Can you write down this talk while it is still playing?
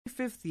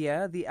Fifth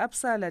year, the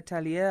ABSA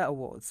L'Artelier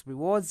Awards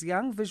rewards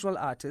young visual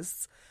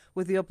artists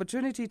with the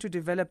opportunity to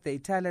develop their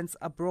talents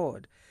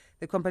abroad.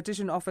 The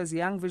competition offers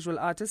young visual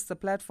artists a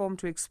platform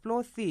to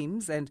explore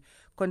themes and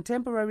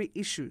contemporary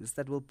issues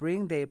that will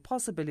bring their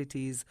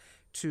possibilities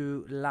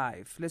to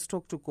life. Let's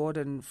talk to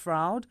Gordon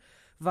Froud,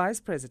 Vice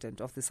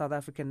President of the South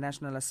African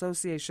National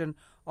Association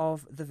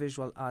of the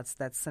Visual Arts,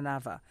 that's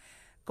SANAVA.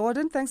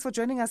 Gordon, thanks for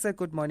joining us.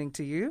 Good morning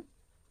to you.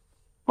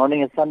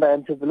 Morning, Asanda,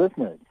 and to the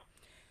listeners.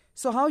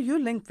 So how you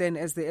linked then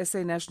as the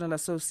SA National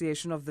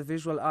Association of the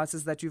Visual Arts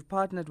is that you've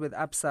partnered with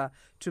ABSA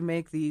to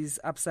make these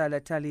ABSA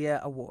L'Artelier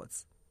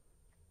Awards?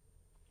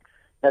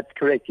 That's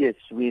correct, yes.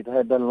 We've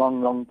had a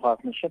long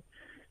partnership,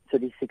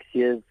 36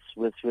 years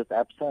with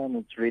ABSA, and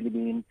it's really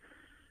been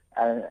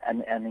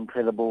an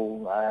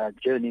incredible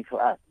journey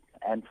for us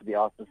and for the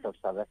artists of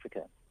South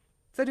Africa.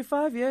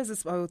 35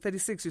 years,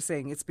 36 you're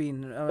saying it's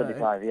been?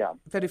 35, yeah.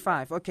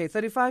 35, okay.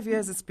 35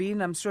 years it's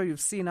been. I'm sure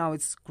you've seen how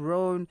it's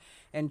grown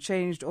and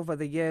changed over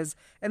the years.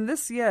 And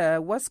this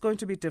year, what's going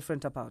to be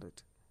different about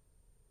it?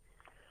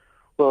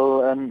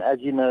 Well,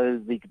 as you know,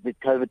 the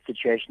COVID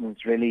situation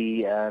has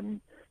really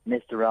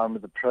messed around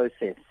with the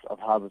process of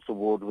how this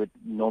award would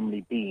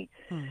normally be.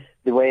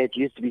 The way it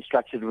used to be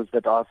structured was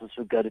that artists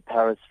would go to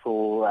Paris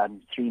for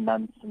 3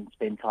 months and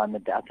spend time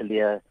at the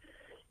atelier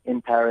in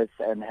Paris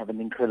and have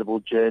an incredible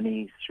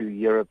journey through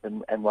Europe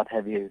and what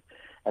have you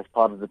as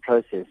part of the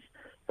process.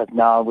 But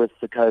now with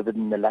the COVID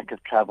and the lack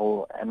of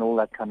travel and all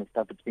that kind of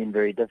stuff, it's been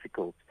very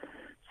difficult.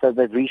 So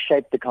they've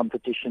reshaped the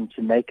competition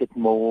to make it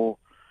more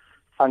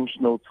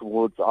functional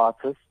towards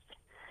artists.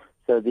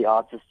 So the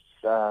artists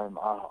are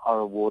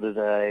awarded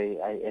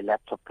a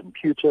laptop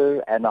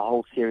computer and a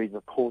whole series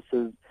of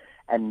courses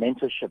and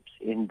mentorships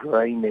in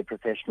growing their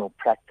professional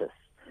practice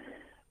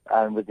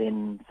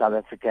within South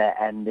Africa,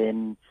 and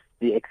then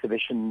the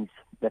exhibitions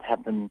that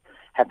happen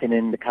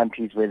in the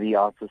countries where the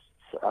artists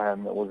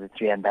or the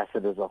 3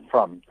 ambassadors are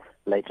from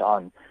later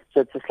on.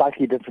 So it's a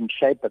slightly different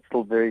shape, but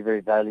still very,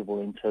 very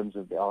valuable in terms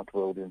of the art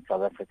world in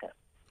South Africa.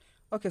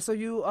 Okay, so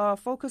you are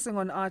focusing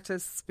on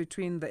artists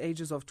between the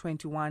ages of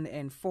 21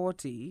 and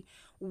 40.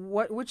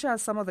 Which are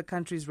some of the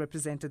countries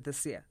represented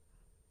this year?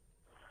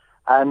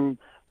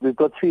 We've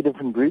got 3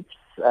 different groups.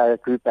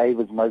 Group A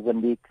was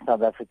Mozambique,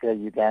 South Africa,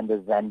 Uganda,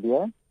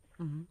 Zambia.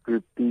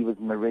 Group B was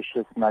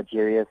Mauritius,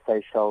 Nigeria,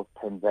 Seychelles,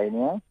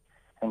 Tanzania.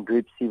 And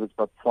Group C was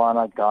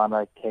Botswana,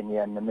 Ghana,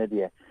 Kenya, and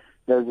Namibia.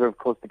 Those are, of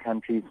course, the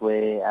countries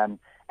where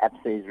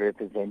ABSA is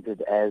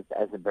represented as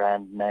a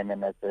brand name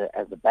and as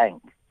a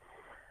bank.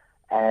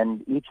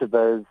 And each of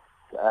those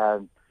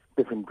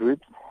different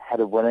groups had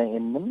a winner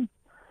in them.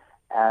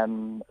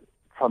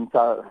 From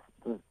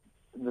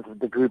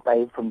the Group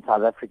A from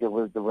South Africa,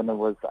 the winner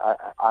was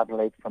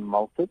Adelaide from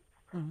Malta,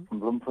 from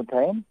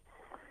Bloemfontein.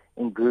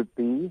 In Group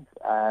B,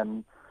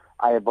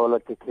 Ayebola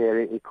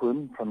Kekere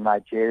Ikun from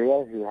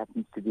Nigeria, who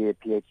happens to be a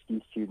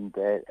PhD student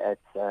at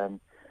the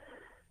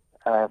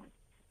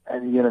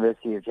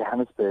University of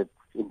Johannesburg,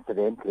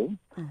 incidentally.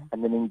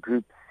 And then in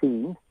Group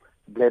C,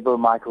 Glebo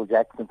Michael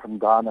Jackson from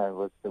Ghana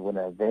was the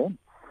winner there.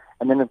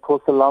 And then, of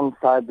course,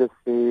 alongside this,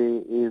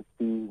 there is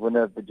the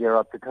winner of the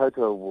Gerard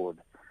Pikoto Award,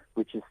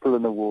 which is still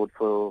an award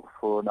for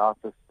an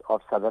artist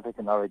of South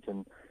African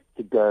origin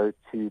to go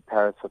to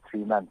Paris for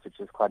 3 months, which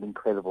is quite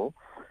incredible.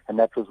 And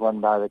that was won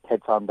by the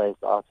Cape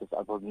Town-based artist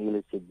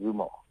Abongile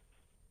Segumo.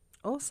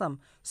 Awesome.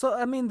 So,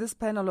 I mean, this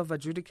panel of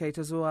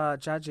adjudicators who are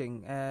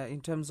judging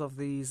in terms of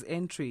these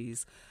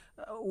entries,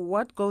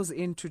 what goes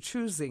into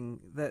choosing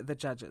the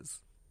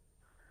judges?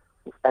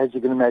 As you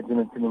can imagine,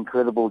 it's an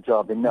incredible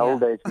job. In the old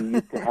days, we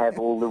used to have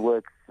all the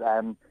works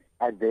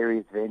at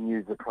various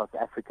venues across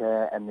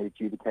Africa, and the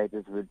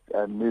adjudicators would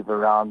move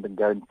around and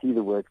go and see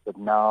the works. But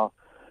now,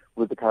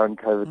 with the current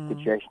COVID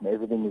situation,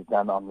 everything is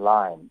done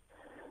online.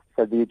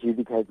 So the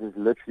adjudicators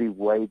literally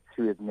wade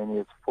through as many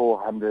as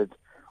 400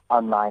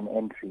 online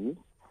entries.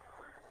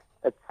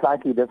 It's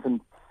slightly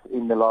different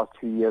in the last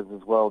 2 years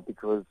as well,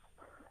 because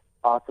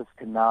artists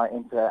can now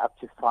enter up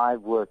to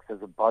 5 works as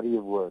a body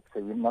of work.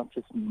 So we're not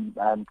just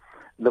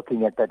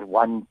looking at that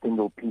one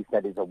single piece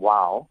that is a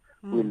wow.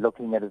 We're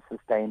looking at a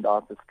sustained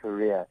artist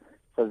career.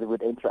 So they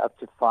would enter up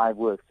to 5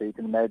 works. So you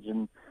can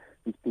imagine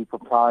these people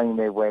plowing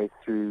their way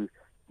through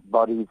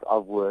bodies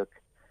of work,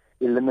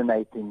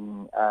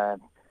 eliminating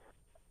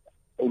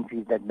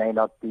entries that may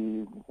not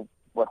be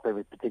what they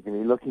were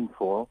particularly looking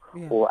for,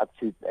 or up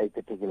to a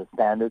particular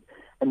standard,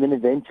 and then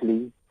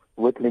eventually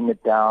whittling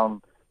it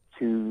down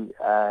to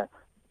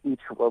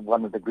each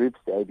one of the groups,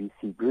 the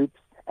ABC groups,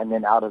 and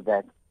then out of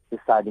that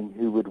deciding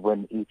who would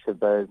win each of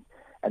those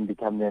and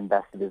become the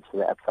ambassadors for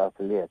the ABSA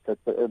L'Artelier. So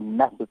it's a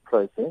massive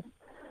process,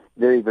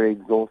 very, very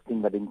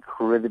exhausting, but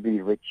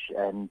incredibly rich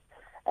and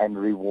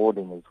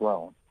rewarding as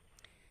well.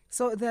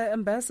 So the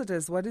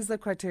ambassadors, what is the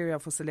criteria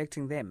for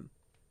selecting them?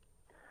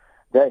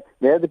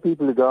 They're the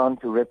people who go on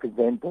to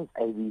represent those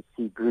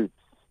ABC groups.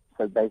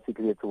 So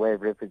basically it's a way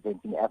of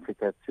representing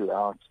Africa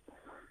throughout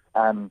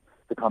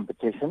the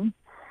competition.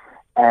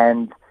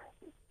 And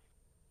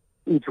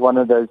each one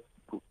of those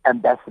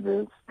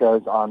ambassadors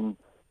goes on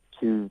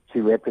to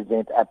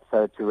represent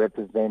ABSA, to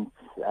represent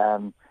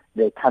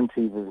their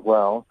countries as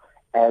well,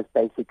 as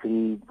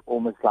basically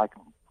almost like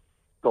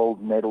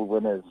gold medal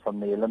winners from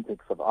the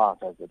Olympics of art,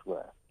 as it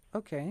were.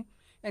 Okay.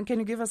 And can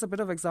you give us a bit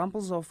of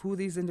examples of who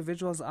these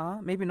individuals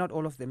are? Maybe not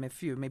all of them, a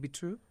few, maybe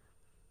two?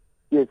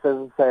 Yes, as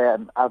I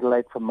say,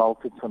 Adelaide from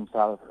Malta from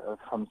South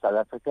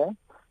Africa,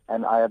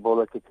 and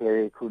Ayabola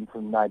Ketere-Kun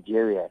from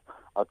Nigeria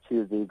are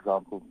two of the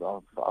examples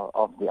of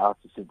the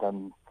artists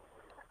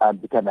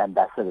who've become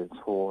ambassadors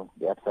for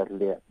the ABSA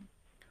L'Artelier.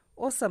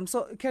 Awesome.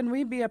 So can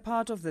we be a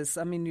part of this?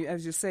 I mean,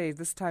 as you say,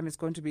 this time it's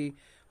going to be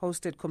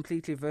hosted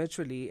completely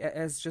virtually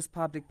as just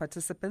public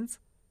participants?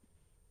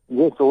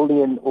 Yes, all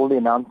the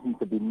announcements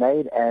have been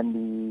made,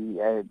 and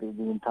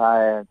the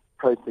entire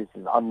process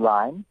is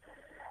online.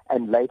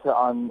 And later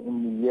on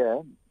in the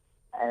year,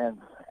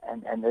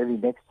 and early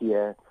next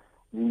year,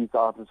 these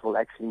artists will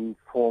actually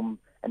form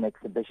an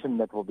exhibition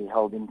that will be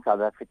held in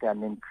South Africa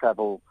and then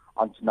travel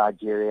onto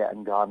Nigeria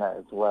and Ghana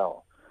as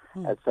well.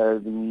 So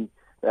the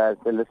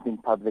listening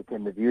public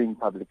and the viewing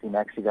public can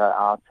actually go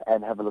out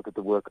and have a look at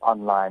the work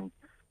online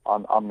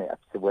on the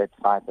ABSA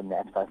website and the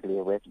ABSA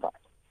L'Artelier website.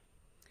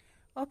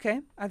 Okay,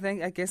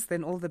 I guess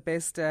then all the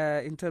best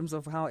in terms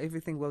of how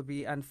everything will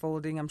be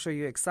unfolding. I'm sure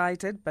you're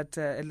excited, but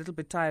a little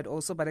bit tired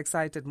also, but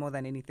excited more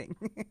than anything.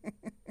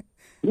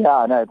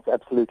 Yeah, no, it's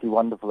absolutely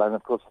wonderful. And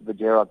of course, the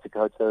Gerard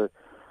Sekoto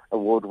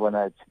Award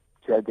winner,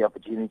 to have the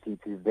opportunity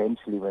to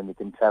eventually, when we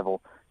can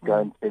travel, go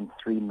and spend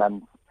 3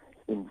 months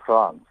in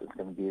France. It's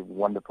going to be a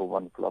wonderful,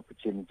 wonderful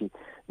opportunity.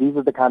 These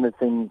are the kind of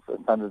things,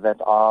 Sandra,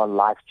 that are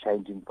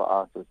life-changing for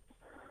artists,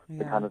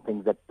 the kind of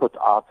things that put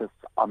artists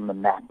on the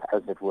map,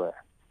 as it were.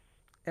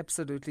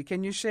 Absolutely.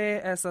 Can you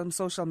share some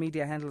social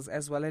media handles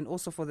as well, and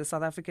also for the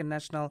South African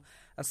National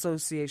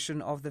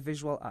Association of the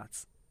Visual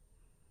Arts?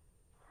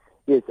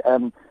 Yes,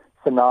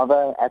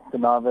 Sanava, at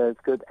Sanava is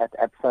good, at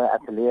ABSA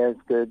L'Artelier is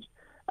good,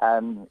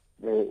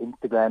 their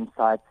Instagram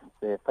sites,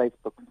 their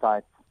Facebook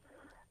sites,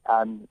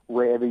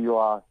 wherever you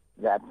are,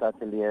 the ABSA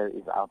L'Artelier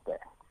is out there.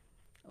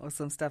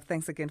 Awesome stuff.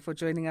 Thanks again for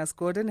joining us,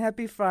 Gordon.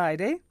 Happy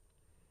Friday.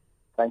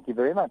 Thank you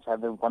very much.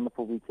 Have a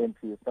wonderful weekend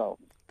for yourself.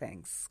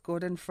 Thanks.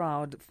 Gordon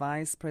Froud,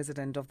 Vice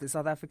President of the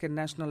South African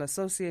National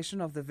Association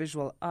of the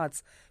Visual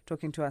Arts,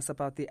 talking to us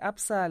about the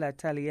ABSA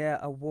L'Artelier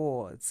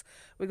Awards.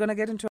 We're going to get into